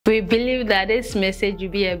We believe that this message will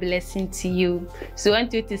be a blessing to you. So we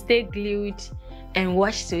want you to stay glued and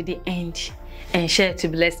watch to the end and share to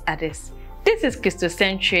bless others. This is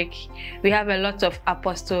Christocentric. We have a lot of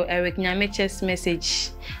Apostle Eric Nyamekye's message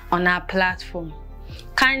on our platform.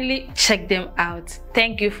 Kindly check them out.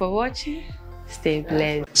 Thank you for watching. Stay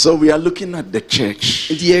blessed. So we are looking at the church,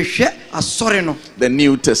 the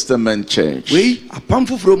New Testament church.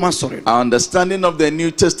 Our understanding of the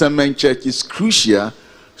New Testament church is crucial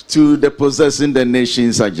to the possessing the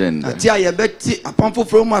nations agenda.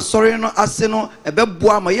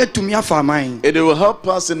 It will help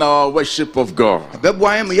us in our worship of God.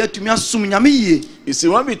 You see,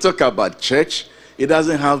 when we talk about church, it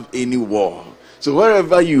doesn't have any wall. So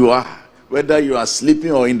wherever you are, whether you are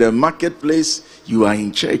sleeping or in the marketplace, you are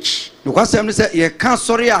in church. So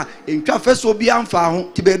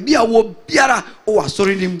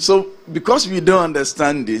because we don't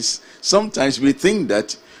understand this, sometimes we think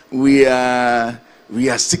that we are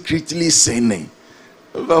secretly sinning.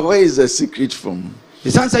 But where is the secret from?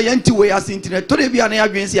 Because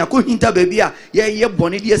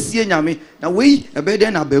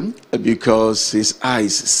his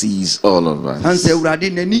eyes sees all of us.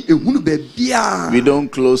 We don't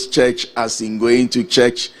close church as in going to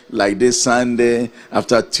church like this Sunday.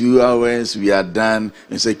 After 2 hours, we are done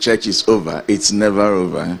and say church is over. It's never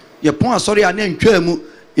over.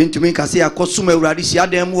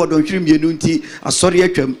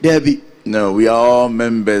 No, we are all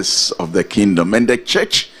members of the kingdom, and the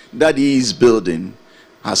church that he is building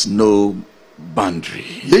has no boundary.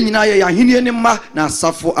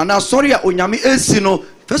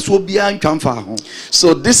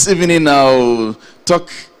 So this evening I'll talk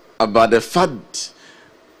about the fact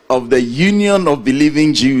of the union of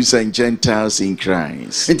believing Jews and Gentiles in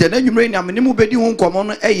Christ. The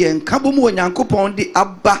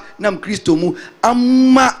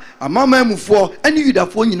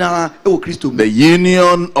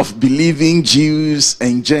union of believing Jews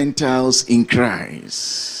and Gentiles in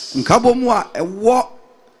Christ.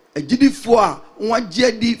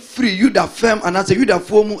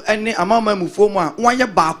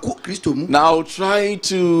 Now I'll try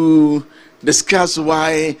to discuss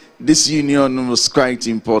why this union was quite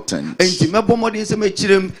important.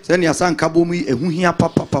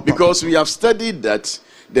 Because we have studied that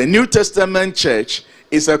the New Testament church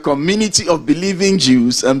is a community of believing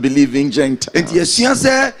Jews and believing Gentiles.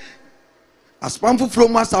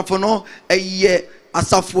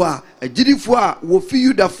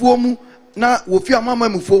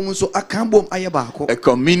 A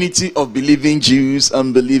community of believing Jews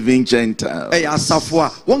and believing Gentiles.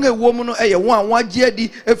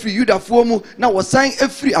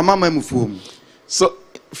 So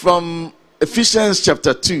from Ephesians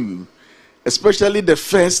chapter 2, especially the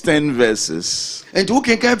first 10 verses,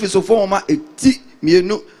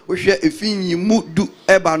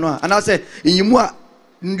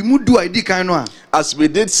 as we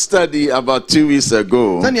did study about 2 weeks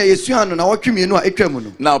ago,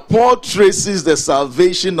 now Paul traces the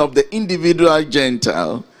salvation of the individual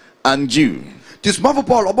Gentile and Jew.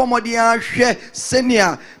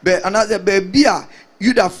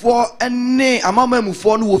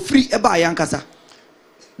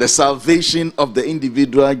 The salvation of the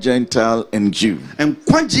individual Gentile and Jew.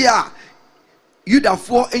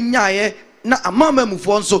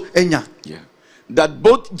 Yeah. That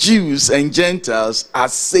both Jews and Gentiles are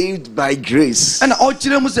saved by grace.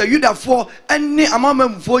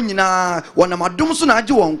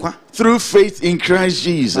 Through faith in Christ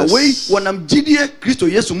Jesus.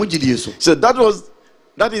 So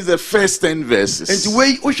that is the first 10 verses.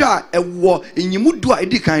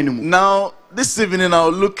 Now this evening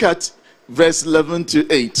I'll look at verse 11 to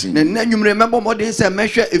 18.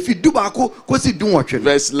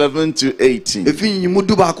 Verse 11 to 18.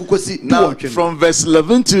 Now, from verse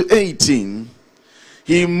 11 to 18,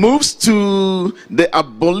 he moves to the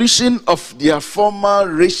abolition of their former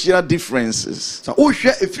racial differences. Yeah,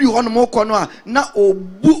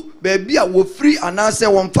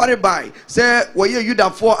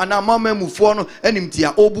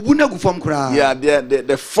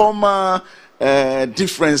 the former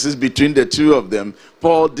differences between the two of them.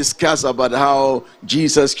 Paul discussed about how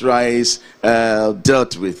Jesus Christ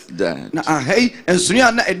dealt with that.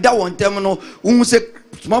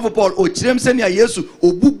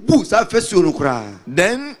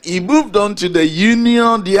 Then he moved on to the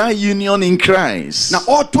union, their union in Christ.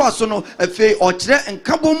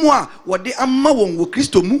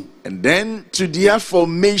 And then to their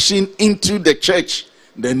formation into the church,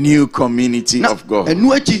 the new community of God.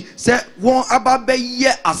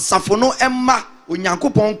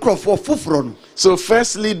 So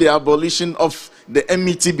firstly, the abolition of the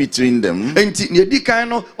enmity between them. Then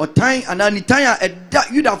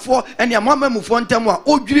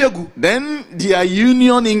their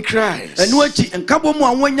union in Christ. To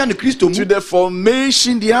the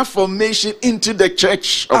formation, their formation into the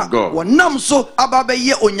Church of God.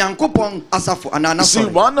 See,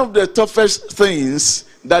 one of the toughest things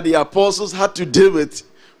that the apostles had to deal with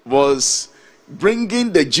was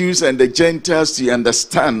bringing the Jews and the Gentiles to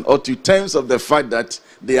understand or to terms of the fact that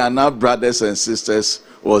they are now brothers and sisters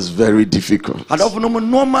was very difficult. So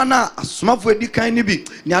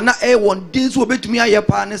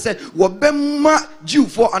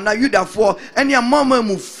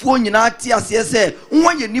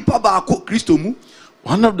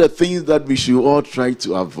one of the things that we should all try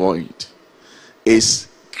to avoid is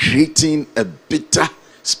creating a bitter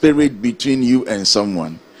spirit between you and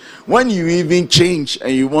someone. When you even change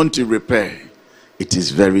and you want to repair, it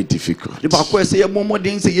is very difficult. See,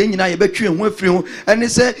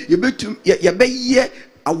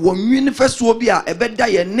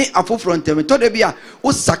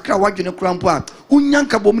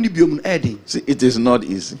 it is not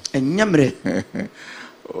easy.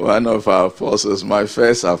 One of our apostles, my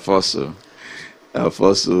first apostle,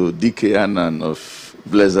 Apostle D.K. Anan of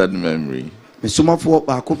blessed memory, he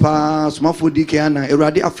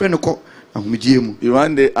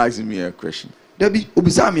one day asked me a question.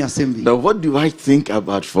 Now, what do I think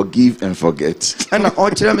about forgive and forget?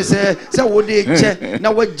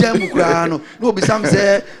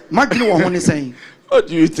 What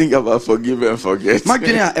do you think about forgive and forget?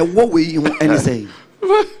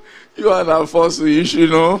 You are an apostle, you should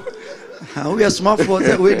know.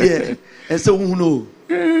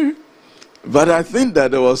 But I think that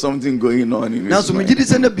there was something going on in his mind.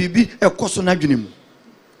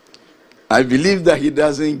 I believe that he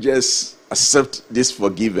doesn't just accept this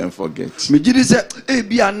forgive and forget.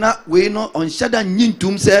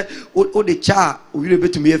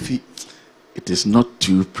 It is not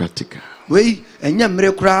too practical.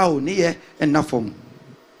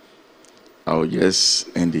 I'll just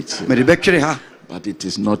end it here. But it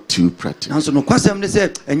is not too practical.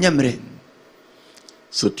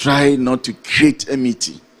 So try not to create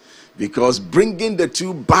enmity, because bringing the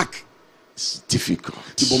two back is difficult.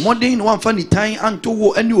 So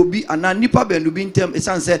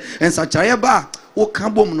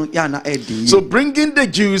bringing the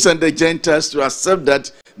Jews and the Gentiles to accept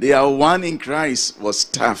that they are one in Christ was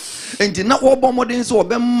tough. It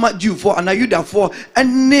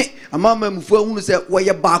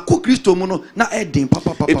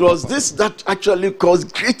was this that actually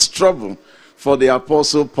caused great trouble for the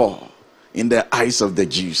Apostle Paul in the eyes of the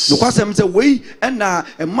Jews. See,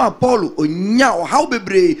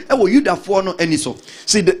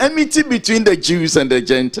 the enmity between the Jews and the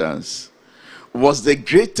Gentiles was the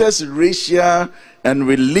greatest racial and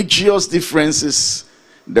religious differences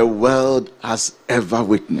the world has ever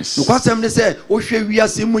witnessed. Not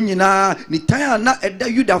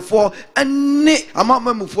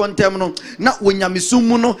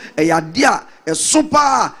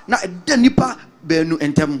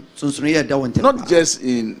just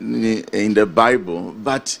in the Bible,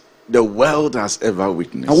 but the world has ever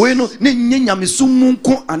witnessed.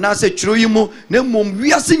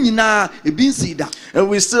 And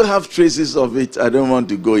we still have traces of it. I don't want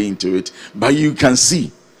to go into it, but you can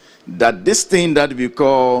see that this thing that we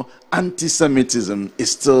call anti-Semitism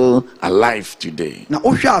is still alive today. The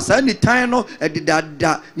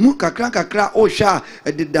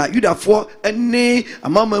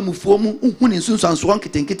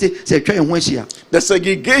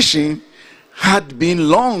segregation had been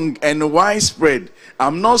long and widespread.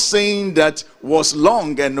 I'm not saying that was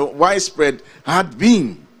long and widespread, had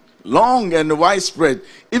been long and widespread.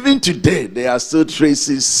 Even today, there are still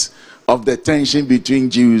traces of the tension between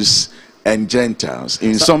Jews and Gentiles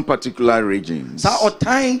in some particular regions.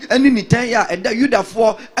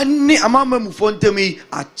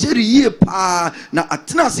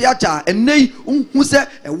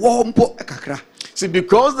 See,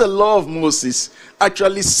 because the law of Moses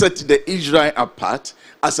actually set the Israel apart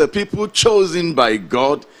as a people chosen by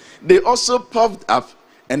God, they also puffed up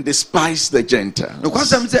and despised the Gentiles.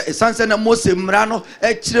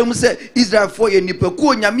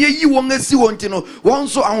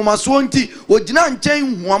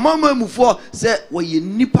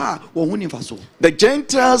 The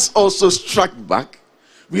Gentiles also struck back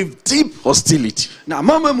with deep hostility,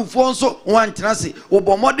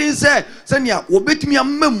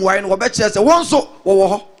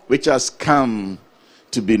 which has come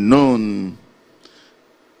to be known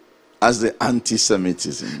as the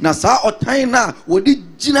anti-Semitism. Na sa otan na wodi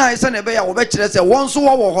gina ese na be ya wo be kire se won so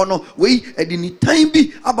wo ho no we edini tan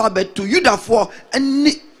bi aba beto Yudafo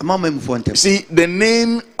ene amamamfo ntem. See, the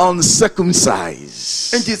name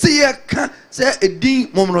uncircumcised, Enti se ye ka se edin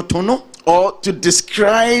momroto no, or to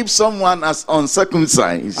describe someone as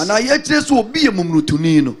uncircumcised, ana ye kire so obi ye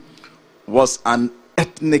momrotuni no, was an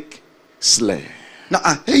ethnic slur. na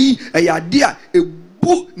ahei ade a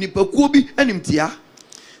ebu nipakuo bi animtia.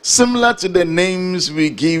 Similar to the names we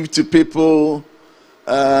give to people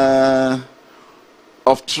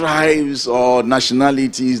of tribes or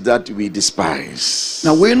nationalities that we despise.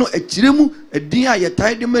 Na we no ekiremu edin a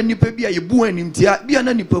yetai de ma nipa bi a yebu animtia bia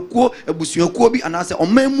na nipakuo ebusuakuo bi anase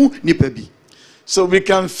omanmu nipa bi. So we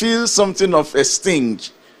can feel something of a sting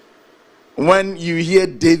when you hear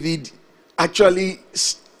David actually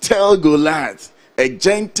tell Goliath, a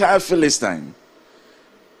Gentile Philistine,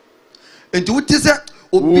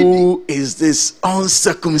 who is this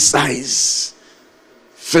uncircumcised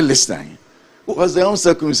Philistine? Was the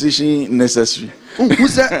uncircumcision necessary?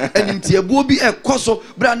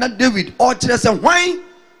 David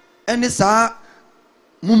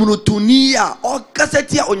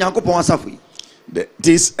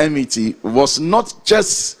this enmity was not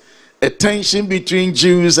just a tension between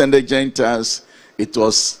Jews and the Gentiles, it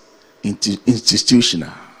was institutional.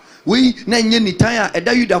 We na ni tan a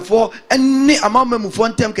eda Yudafo ene amamamufo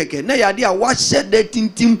ntem keke na yade a wa hye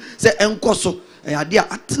tintim se enkoso yade a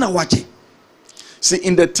atena wache. See,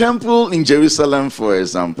 in the temple in Jerusalem, for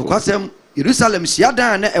example,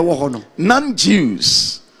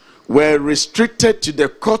 non-Jews were restricted to the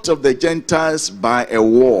court of the Gentiles by a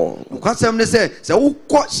wall.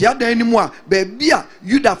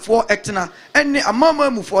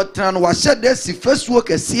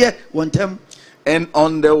 And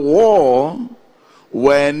on the wall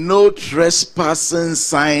were no trespassing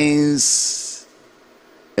signs,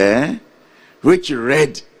 which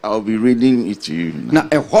read, I'll be reading it to you now.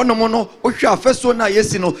 A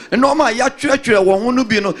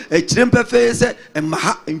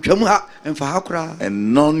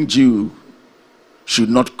non-Jew should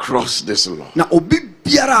not cross this law,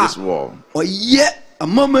 this wall.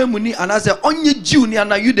 And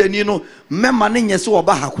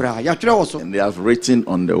they have written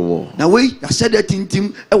on the wall.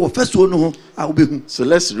 So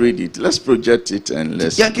let's read it. Let's project it and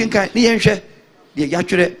let's.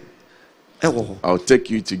 I'll take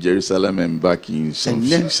you to Jerusalem and back in some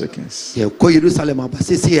few seconds.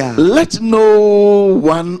 Let no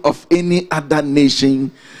one of any other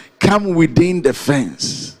nation come within the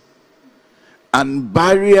fence and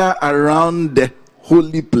barrier around the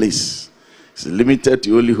holy place. It's limited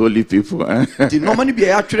to only holy people.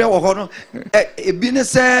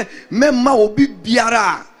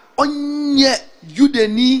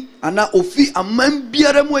 Yudeni ana ofi amman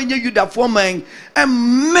biara mu enye Yudafo man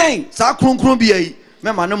amen sa kronkron biai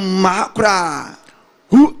mema no ma kra.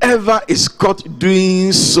 Whoever is caught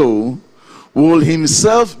doing so will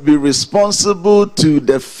himself be responsible to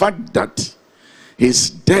the fact that his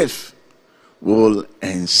death will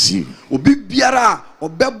ensue. Obi biara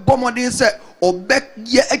obebbo modin se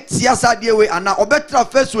obeye etiasa de we ana obetra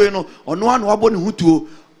first we no ono anu abo ne hutuo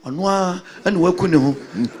ono anu waku ne ho.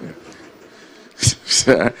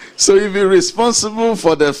 So he'll be responsible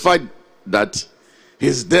for the fact that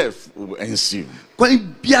his death will ensue. The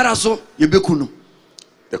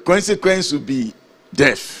consequence will be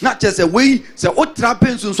death. Not just a way, so what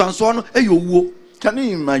happens to Sanson? Can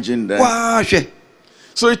you imagine that?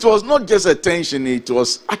 So it was not just a tension, it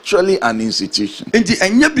was actually an institution. See,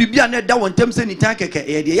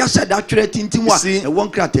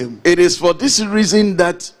 it is for this reason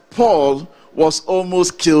that Paul was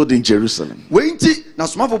almost killed in Jerusalem. See,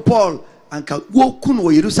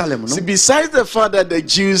 besides the fact that the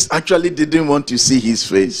Jews actually didn't want to see his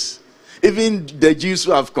face, even the Jews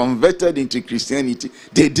who have converted into Christianity,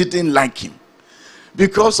 they didn't like him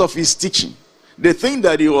because of his teaching. They think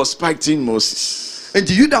that he was fighting Moses. And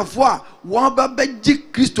the Yudafo one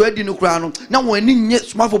babeji Christo edi no kra no na won ani nye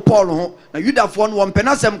smafo Paul ho na Yudafo no won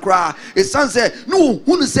penasem kra e san say no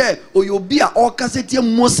hunu say oyobi a o kaseti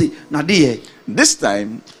Moses na de. This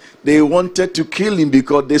time they wanted to kill him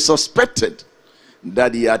because they suspected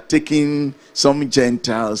that he had taken some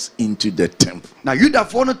Gentiles into the temple. Na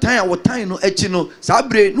Yudafo no tan a wotan no echi no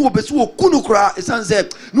sabre no obesu okunu kra e san say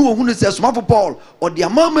no hunu say smafo Paul or the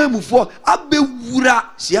amama mufo abewura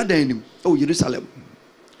siadan nim o Jerusalem.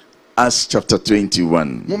 Acts chapter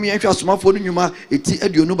 21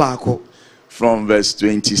 from verse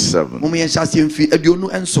 27.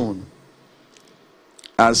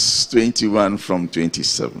 Acts 21 from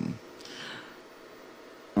 27.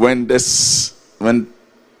 when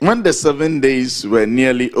the 7 days were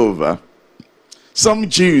nearly over, some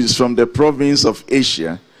Jews from the province of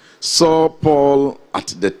Asia saw Paul at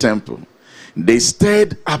the temple. They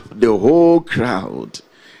stirred up the whole crowd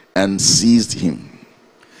and seized him.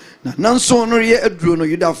 Nanso no ye aduro no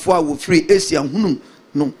Yudafo a wo free Asia hunu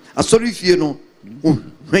no asori fie no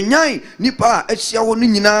hwenyan nipa a ahia wo no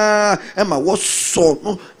nyina e ma wo so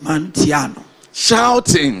no mantia no,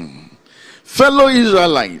 shouting, "Fellow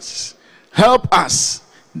Israelites, help us.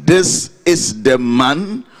 This is the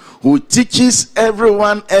man who teaches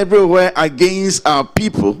everyone everywhere against our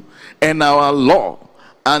people and our law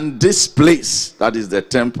and this place," that is the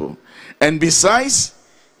temple. "And besides,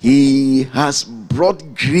 he has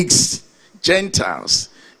brought Greeks, Gentiles,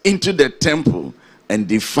 into the temple and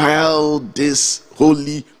defiled this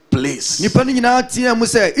holy place." Nipa ni nyina tia mu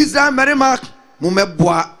se Israel merima mu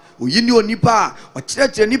meboa oyini onipa o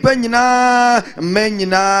kyerɛkyerɛ nipa nyina men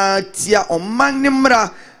nyina tia ɔman ne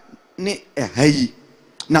mmra ne ɛhayi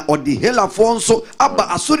na ɔde helafo nso aba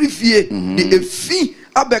asorifie de efi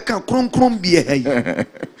abɛka kronkron bi ɛhayi.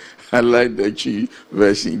 I like the Chi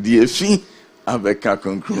version. The efi abɛka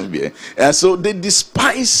kronkron bi. And so they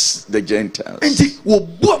despise the Gentiles. Enti wo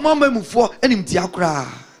bu amama mufo enim tia kra.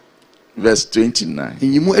 Verse 29.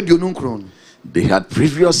 Enyimu aduonu nkron. They had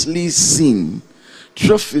previously seen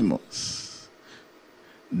Trophimus,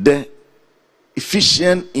 the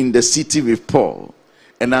Ephesian, in the city with Paul,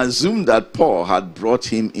 and assumed that Paul had brought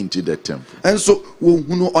him into the temple. And so wo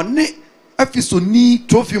hunu one Ephesoni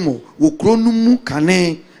Trophimo wo kronu mu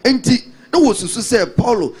kane enti na wo susu say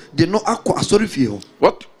Paulo de no akọ asorifie ho.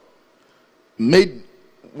 What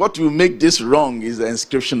will make this wrong is the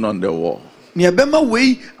inscription on the wall. The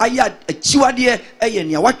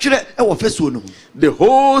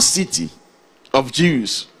whole city of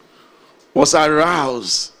Jews was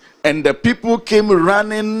aroused, and the people came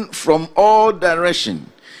running from all directions.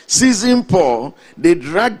 Seizing Paul, they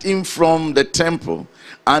dragged him from the temple,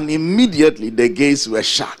 and immediately the gates were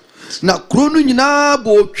shut. Na krono nyina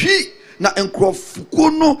bo twi na enkrofuko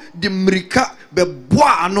no de mrika be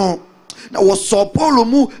boa no na wo so Paulo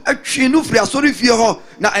mu atwi no firi asorifie ho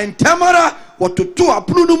na entamara wototo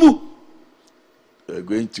apono no mu. They're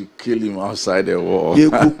going to kill him outside the wall.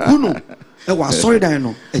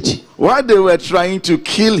 While they were trying to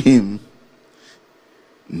kill him,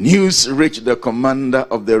 news reached the commander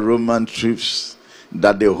of the Roman troops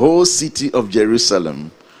that the whole city of Jerusalem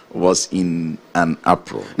was in an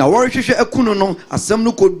uproar. Now, warishwe ekuno no asem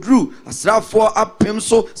no kodru asrafo apem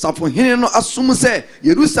so safohene no asum se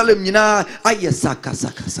Jerusalem nyina aye saka.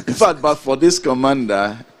 In fact, but for this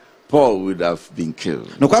commander, Paul would have been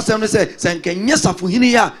killed. No kwasem no se senkenye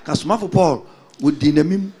safohene ya kasomafo Paul would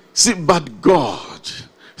dinamim. See, but God,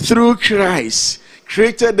 through Christ,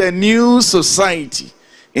 created a new society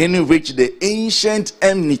in which the ancient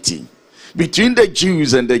enmity between the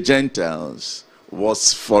Jews and the Gentiles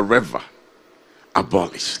was forever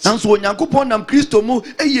abolished. Nanso onyankopon nam Kristo mu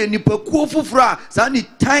eye nipakuo foforo a sa ni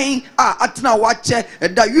tan a atena wache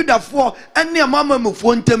da Yudafo ene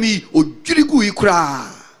amamamufo ntami odwirigu ikura.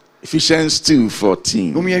 Ephesians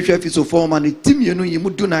 2:14.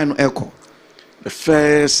 The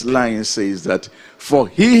first line says that for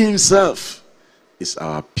he himself is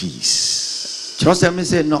our peace.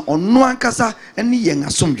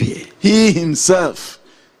 He himself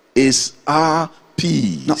is our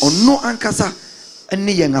peace.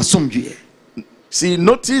 See,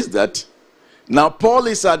 notice that now Paul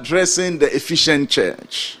is addressing the Ephesian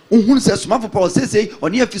church. And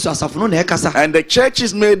the church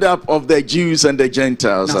is made up of the Jews and the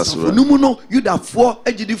Gentiles as well.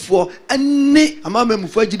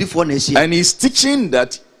 And he's teaching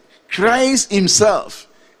that Christ himself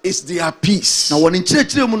is their peace. In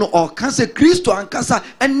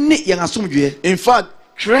fact,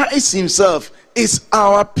 Christ himself is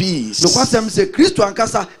our peace.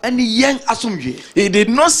 He did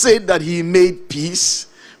not say that he made peace,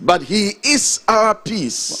 but he is our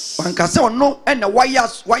peace.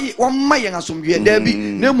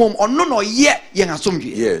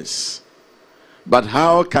 Yes. But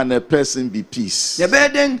how can a person be peace?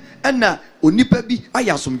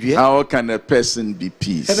 How can a person be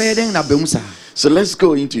peace? So let's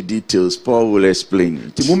go into details. Paul will explain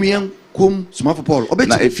it.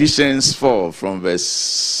 Now, Ephesians 4 from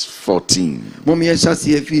verse 14.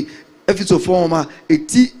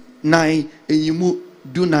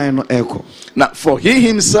 Now, for he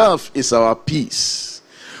himself is our peace,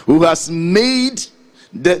 who has made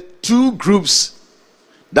the two groups,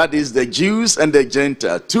 that is the Jews and the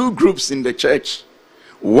Gentiles, two groups in the church,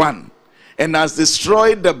 one, and has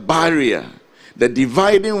destroyed the barrier, the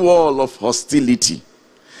dividing wall of hostility,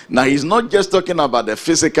 Now, he's not just talking about the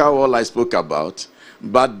physical war I spoke about,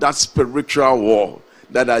 but that spiritual war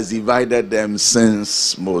that has divided them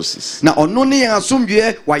since Moses. Na ono ne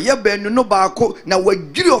asomdwe waye benu no baako na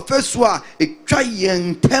wagiri ofeso a etwa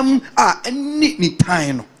yentem a eni ni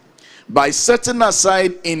tan no. By setting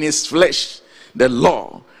aside in his flesh the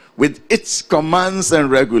law with its commands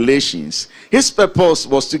and regulations, his purpose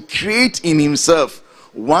was to create in himself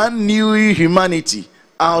one new humanity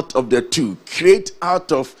out of the two. Create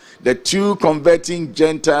out of the two converting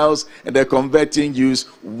Gentiles and the converting Jews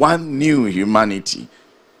one new humanity.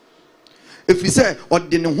 If we say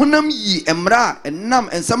ode ne honam yi emra enam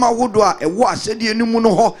ensama hodo a ewo asede enu mu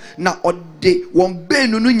no ho na ode won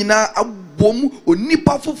benu no nyina abom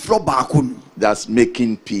onipa foforo baako no. That's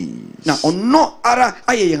making peace. Na ono ara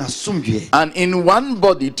aye yen asomdwe. And in one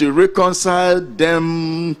body to reconcile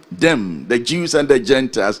them, the Jews and the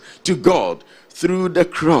Gentiles, to God through the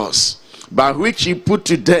cross, by which he put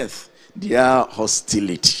to death their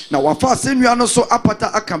hostility. Na wafa senua no so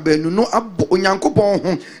apata aka benu no abo onyankopon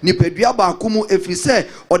ho ni pedua baako mu efrise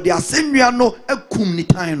ode asenua no akum ni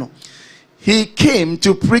tan no. He came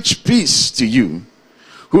to preach peace to you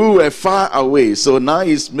who were far away. So now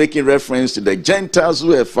he's making reference to the Gentiles who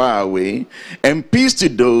were far away, and peace to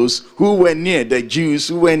those who were near, the Jews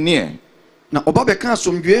who were near. Na oba beka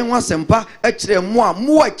asomdwe ho asempa ekire mo a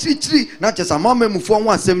mo akirichiri na chesa mamamufo ho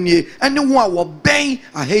asem nie ene ho a wo ben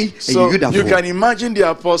ahei Yudafo. You can imagine the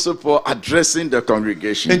Apostle Paul addressing the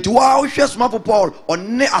congregation. Enti wa hwe somafo Paul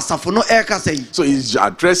onne asafo no ekasa yi. So he's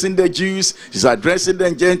addressing the Jews, he's addressing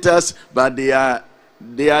the Gentiles, but they are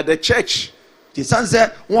the church. Ti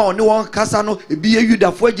sanse won ne won kasa no ebi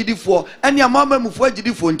Yudafo agidifo ene amamamufo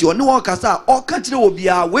agidifo nti one won kasa o ka kire obi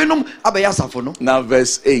a wenum abeya asafo no. Now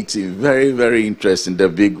verse 18, very very interesting, the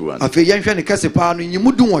big one. Afi yenhwe ne kase pa no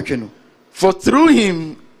nyimu du wotwe no. For through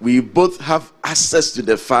him we both have access to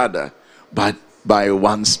the Father, but by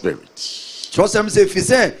one Spirit. So some say fi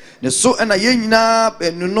say ne so na yen nyina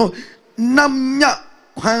benu no namnya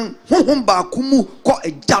kwan honhom ba kumu ko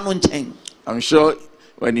egya no nchen. I'm sure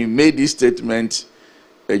when he made this statement,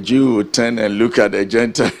 a Jew would turn and look at a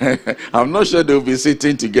Gentile. I'm not sure they'll be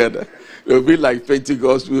sitting together. They'll be like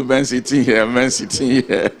Pentecost women sitting here, men sitting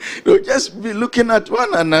here. They'll just be looking at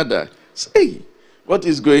one another. Say, what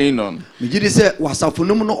is going on? Mejidi say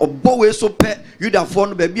wasafunum no obo we so pe Yudafo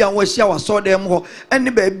no ba bia won hia waso dem ho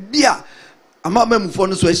ene ba bia amamamufo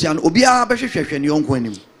no so hia no obi a behwehwehwe ne yonko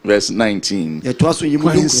anim. Verse 19.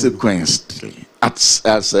 Consequently,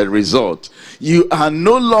 as a result, you are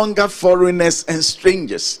no longer foreigners and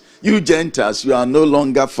strangers. You Gentiles, you are no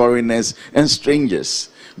longer foreigners and strangers,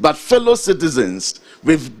 but fellow citizens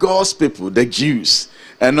with God's people, the Jews,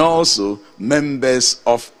 and also members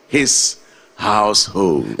of his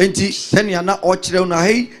household. Enti senia na ochire na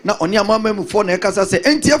hei na oni amamamufo na ekasa se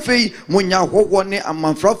enti afei munya hwohwo ne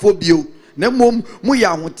amanfrafo bio. Nemom mu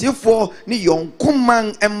ya hotifo ni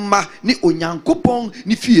yonkoman emma ni onyankopon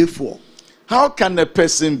ni fiefo. How can a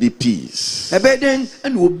person be peace? Ebeden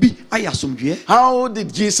and obi ayasomdwe. How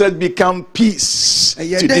did Jesus become peace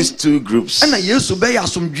to these two groups? And Yesu be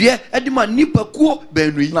yasomdwe edima nipakuo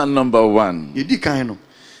benui. Number one, yedi kan no.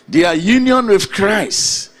 Their union with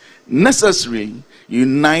Christ necessarily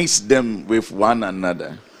unites them with one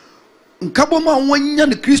another. Nkaboma wanya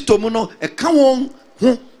ne Kristo mu no e ka won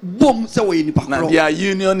ho. Now their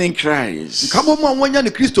union in Christ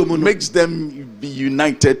makes them be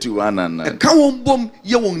united to one another.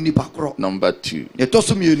 Number two,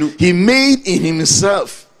 he made in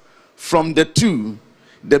himself from the two,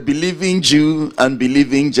 the believing Jew and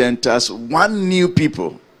believing Gentiles, one new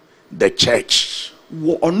people, the church.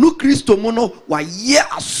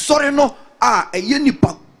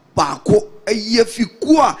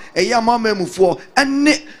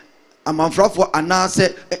 Amanfrafo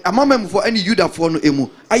anase amamemfo ani Yudafo no emu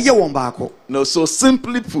aye won baako. No, so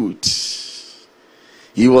simply put,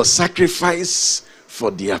 he was sacrificed for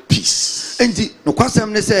their peace. Enti no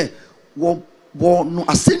kwasem ne se wo no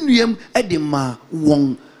asenuam edema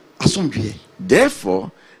won asomdwe.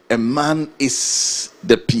 Therefore, a man is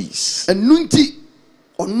the peace. Enunti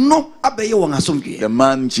ono abeye won asomdwe. The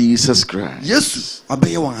man Jesus Christ. Yesu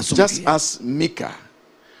abeye won asomdwe. Just as Micah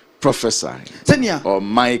prophesied, or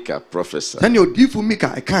Micah prophesied.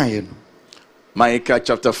 Micah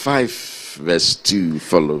chapter 5 verse 2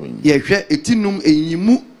 following. Micah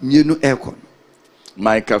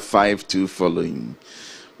 5:2 following.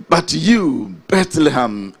 But you,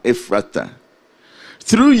 Bethlehem Ephrathah,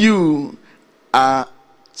 through you are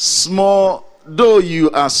small, though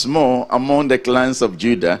you are small among the clans of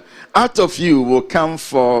Judah, out of you will come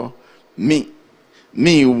for me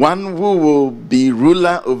me one who will be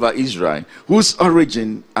ruler over Israel, whose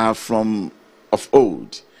origin are from of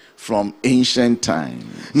old, from ancient times.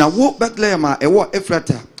 Now wo Bethlehem a ewo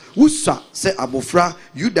Efrata wusa se abofra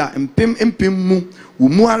Yuda empem mu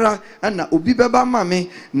umuara na obi beba mame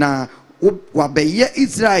na wabeye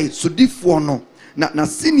Israel sodifo no na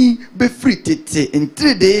sini be free tete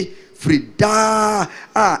entrede frida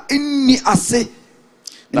enni ase.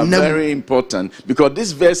 Now, very important, because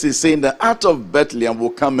this verse is saying that out of Bethlehem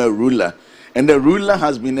will come a ruler, and the ruler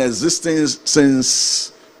has been existing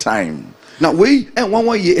since time. Now we and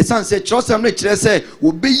one year a son said trust am lecture say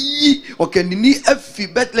will be ye or can ni efi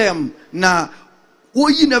Bethlehem na wo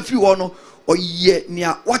yi na fi wo no or ye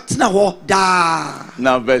nia what na ho da.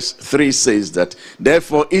 Now verse 3 says that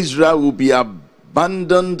therefore Israel will be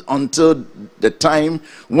abandoned until the time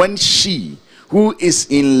when she who is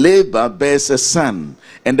in labor bears a son,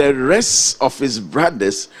 and the rest of his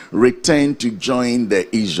brothers return to join the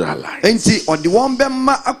Israelites. Enti on the one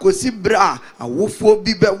bema akosi bra awofo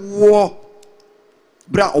bi be wo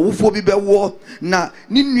bra awofo bi be wo na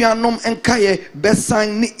ni nuanom enkaye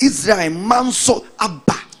besan ni Israel manso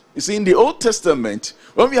aba. You see, in the Old Testament,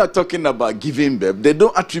 when we are talking about giving birth, they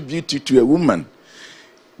don't attribute it to a woman,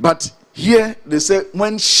 but here they say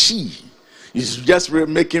when she is just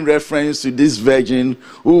making reference to this virgin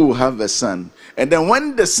who will have a son. And then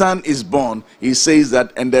when the son is born, he says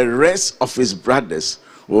that, and the rest of his brothers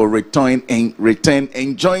will return and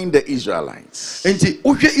join the Israelites. Enti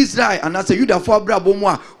ohwe Israel anase Yuda fo abrabo mu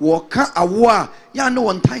a wo ka awo a ya no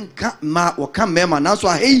won tan ka ma wo ka mema na so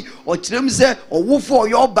ahei o kirem se owofo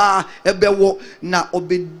oyoba ebewo na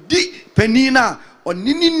obedi panina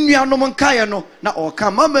onini nuanom nkaye no na o ka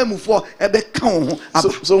mama mufo ebe ka ho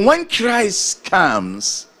aba. So when Christ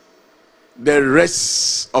comes, the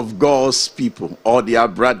rest of God's people, or their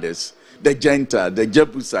brothers, the Gentiles, the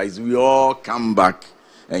Jebusites, we all come back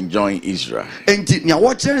and join Israel. Enti nya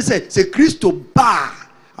wo kire se Kristo ba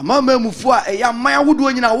amama mufo a eya man ahodo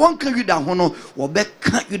nyina won ka Yuda ho no wo be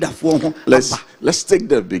ka Yudafo ho aba. Let's take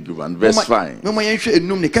the big one, verse 5. We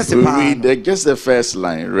read just the first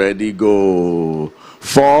line. Ready, go.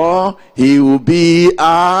 For he will be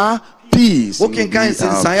our peace. He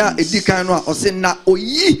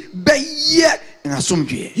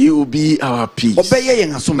will be our peace.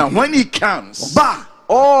 Now when he comes,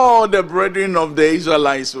 all the brethren of the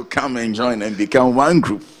Israelites will come and join and become one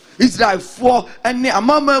group. Israel for and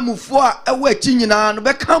amama mufo a ewe chinyina no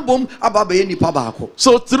beka bom ababe nipa baako.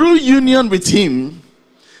 So through union with him,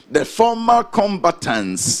 the former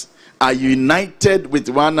combatants are united with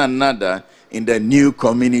one another in the new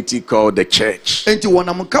community called the church. Enti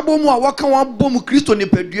wonam kabo mu a waka wan bom Kristo ne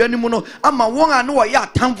padua ni mu no ama won anu wo ya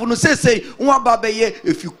atamfo no sesei won ababe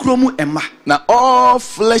efikuro mu ema. Now all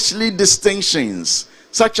fleshly distinctions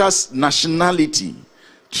such as nationality,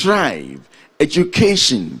 tribe,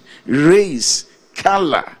 education, race,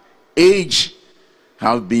 color, age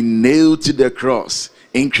have been nailed to the cross.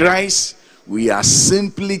 In Christ, we are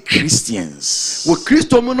simply Christians. Wo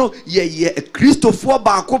Kristo mu no ye Kristo fo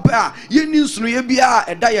ba ko pa ye ni nsunu ye bia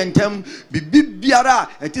eda ye ntem bibiara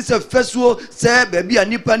etise fesuo se ba bia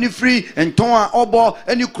nipa ni free enton a obo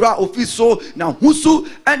ani kura ofiso na husu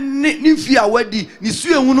ni fi a wadi ni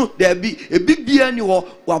suehu no da bi ebibia ni wo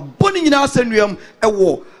wa boni nyina asenuam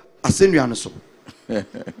ewo asenua no so.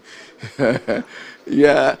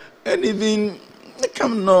 Yeah, and even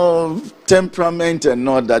come no temperament and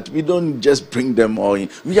all that, we don't just bring them all in.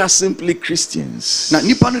 We are simply Christians. Na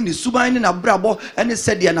nipa no ni suban ni na brabo ene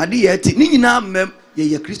sede na de yeti ni nyina mem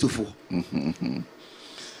ye Christopher.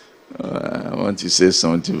 I want to say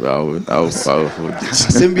something about how powerful this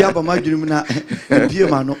is. Sembia ba madwunum na bie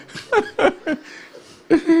ma no.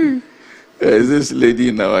 Is this lady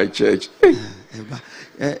in our church?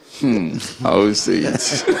 I will say it.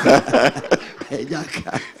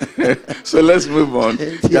 So let's move on.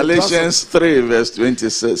 Galatians 3 verse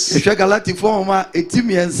 26.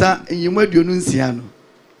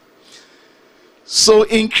 So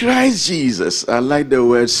in Christ Jesus, I like the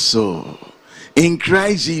word so. In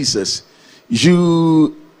Christ Jesus,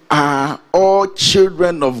 you are all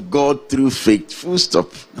children of God through faith. Full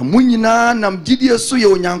stop.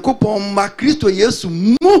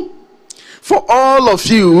 For all of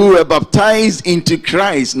you who were baptized into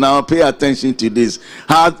Christ, now pay attention to this,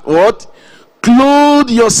 had what? Clothe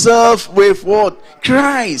yourself with what?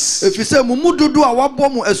 Christ. Now,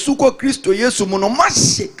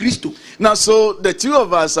 so the two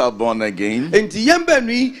of us are born again. He's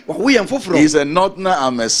a northerner,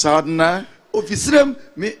 I'm a southerner.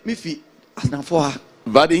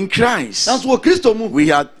 But in Christ, we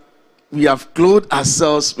had we have clothed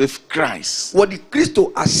ourselves with Christ. What the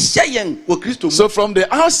Christo are saying, what Christo. So from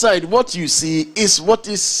the outside, what you see is what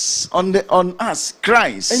is on us,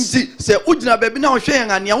 Christ. Say ujina baby now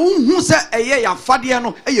saying and ya who say ya fadia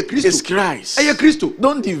no Christo. It's Christ. Christo.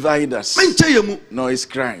 Don't divide us. No, it's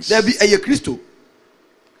Christ. There be Christo.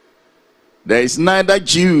 There is neither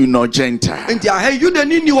Jew nor Gentile,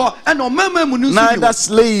 neither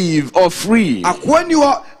slave or free.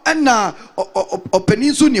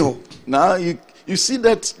 Now you see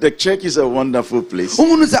that the church is a wonderful place.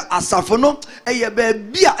 You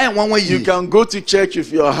can go to church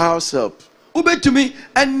with your house help.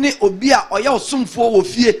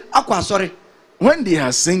 When they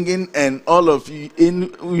are singing and all of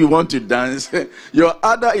you want to dance, your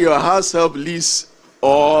house help leads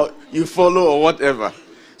or you follow or whatever.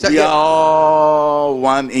 We are all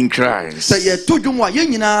one in Christ.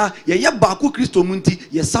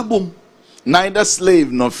 Neither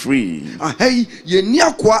slave nor free,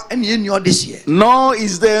 nor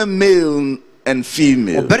is there male and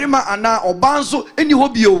female,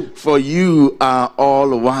 for you are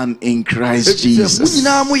all one in Christ Jesus.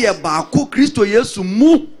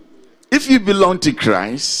 If you belong to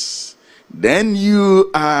Christ, then you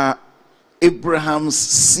are Abraham's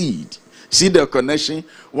seed. See the connection?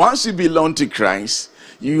 Once you belong to Christ,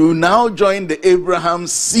 you now join the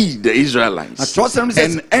Abraham's seed, the Israelites,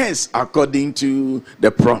 and heirs according to the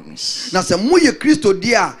promise. Now, muye Christo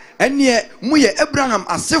dia, enye muye Abraham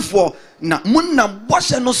asefo na munna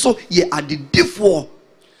boshe no so ye adidifo.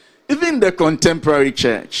 Even the contemporary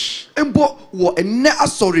church.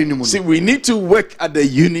 See, we need to work at the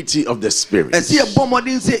unity of the Spirit.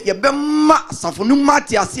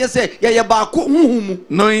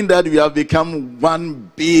 Knowing that we have become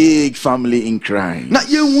one big family in Christ. We need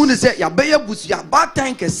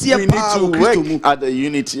to work at the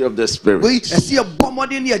unity of the Spirit.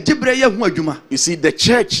 You see, the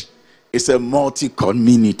church is a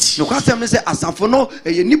multi-community. The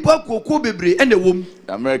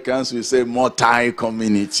Americans will say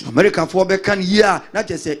multi-community. We are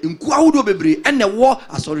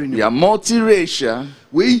multiracial,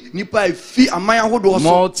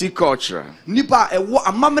 multicultural,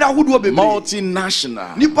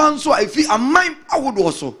 multinational,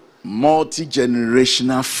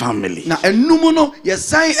 multi-generational family.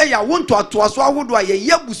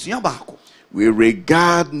 We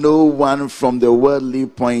regard no one from the worldly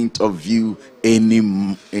point of view any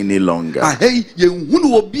longer. No,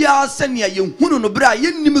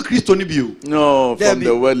 from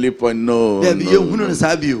the worldly point, no.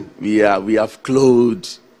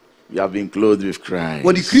 We have been clothed with Christ.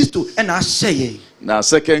 Now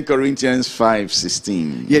 2 Corinthians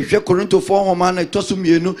 5:16.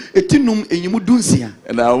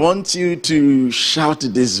 And I want you to shout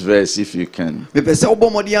this verse if you can. Those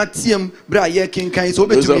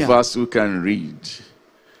of us who can read.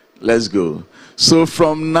 Let's go. So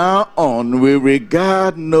from now on, we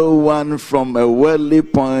regard no one from a worldly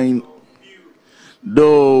point,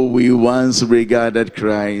 though we once regarded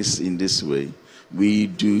Christ in this way, we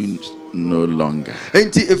do no longer.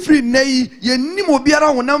 Then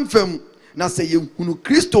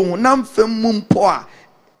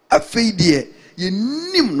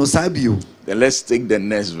let's take the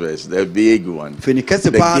next verse, the big one,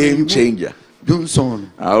 the game changer.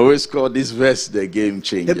 I always call this verse the game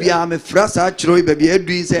changer.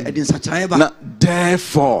 Now,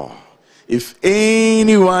 therefore, if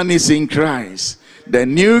anyone is in Christ, the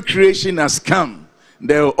new creation has come,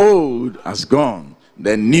 the old has gone,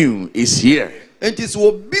 the new is here. Where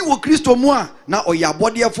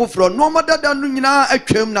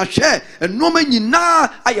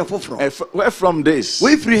from this?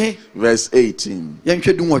 Verse 18.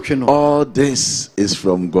 All this is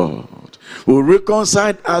from God, who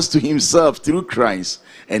reconciled us to himself through Christ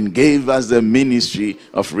and gave us the ministry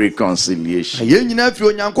of reconciliation.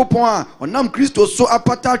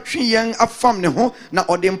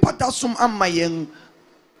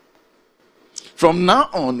 From now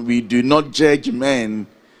on, we do not judge men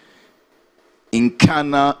in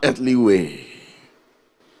carnal, earthly way,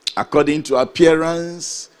 according to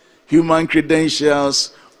appearance, human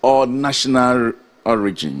credentials, or national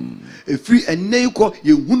origin.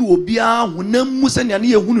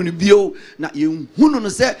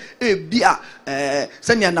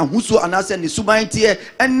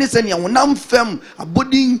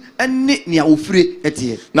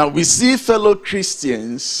 Now we see fellow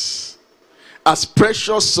Christians as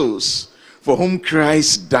precious souls for whom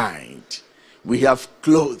Christ died. We have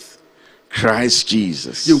clothed Christ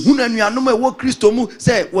Jesus. See, even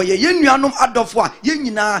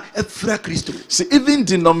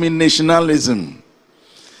denominationalism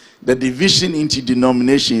the division into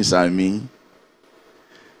denominations, I mean,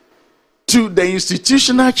 to the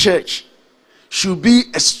institutional church should be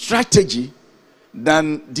a strategy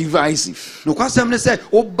than divisive. No kwasem ne say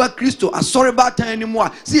oba Kristo asori ba tan ni mu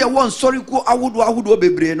a se ye won sori ko awodo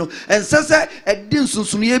bebre no ense se edin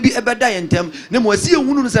sunsunu ye bi ebeda yentem ne mo se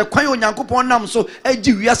ehunu no se kwan onyankopon nam so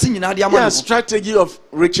agi wiase nyina de ama no. Strategy of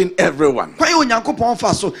reaching everyone. Kwan onyankopon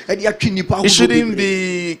fa so e de atwi nipa awodo. It shouldn't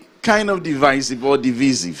be kind of divisive or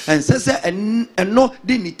divisive.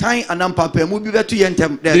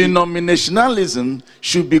 Denominationalism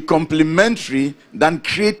should be complementary than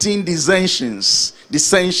creating dissensions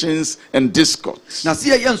and discords.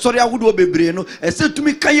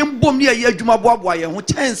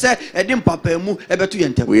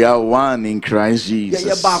 We are one in Christ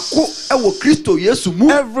Jesus.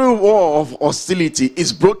 Every wall of hostility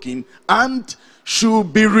is broken and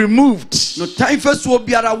should be removed.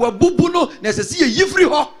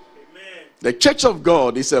 The Church of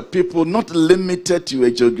God is a people not limited to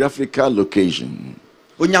a geographical location.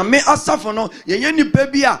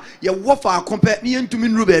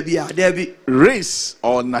 Race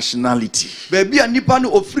or nationality.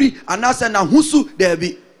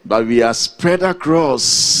 But we are spread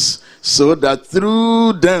across so that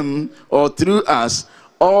through them or through us,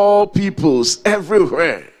 all peoples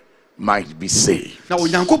everywhere might be saved. So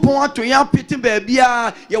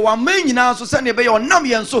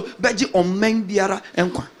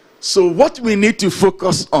what we need to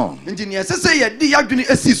focus on is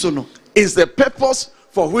the purpose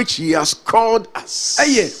for which he has called us,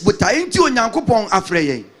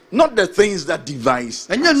 not the things that divide.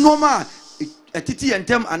 The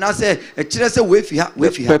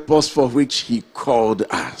purpose for which he called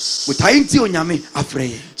us.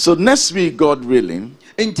 So next week, God willing,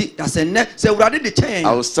 I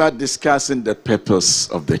will start discussing the purpose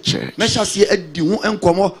of the church.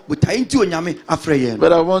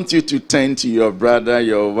 But I want you to turn to your brother,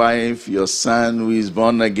 your wife, your son who is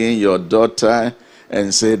born again, your daughter,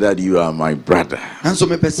 and say that you are my brother.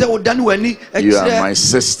 You are my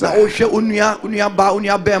sister. We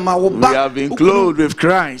have been clothed with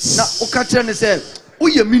Christ.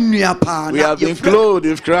 We have been clothed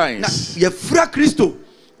with Christ.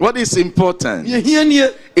 What is important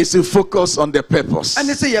is to focus on the purpose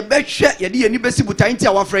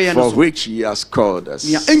for which he has called us.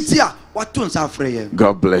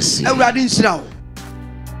 God bless you.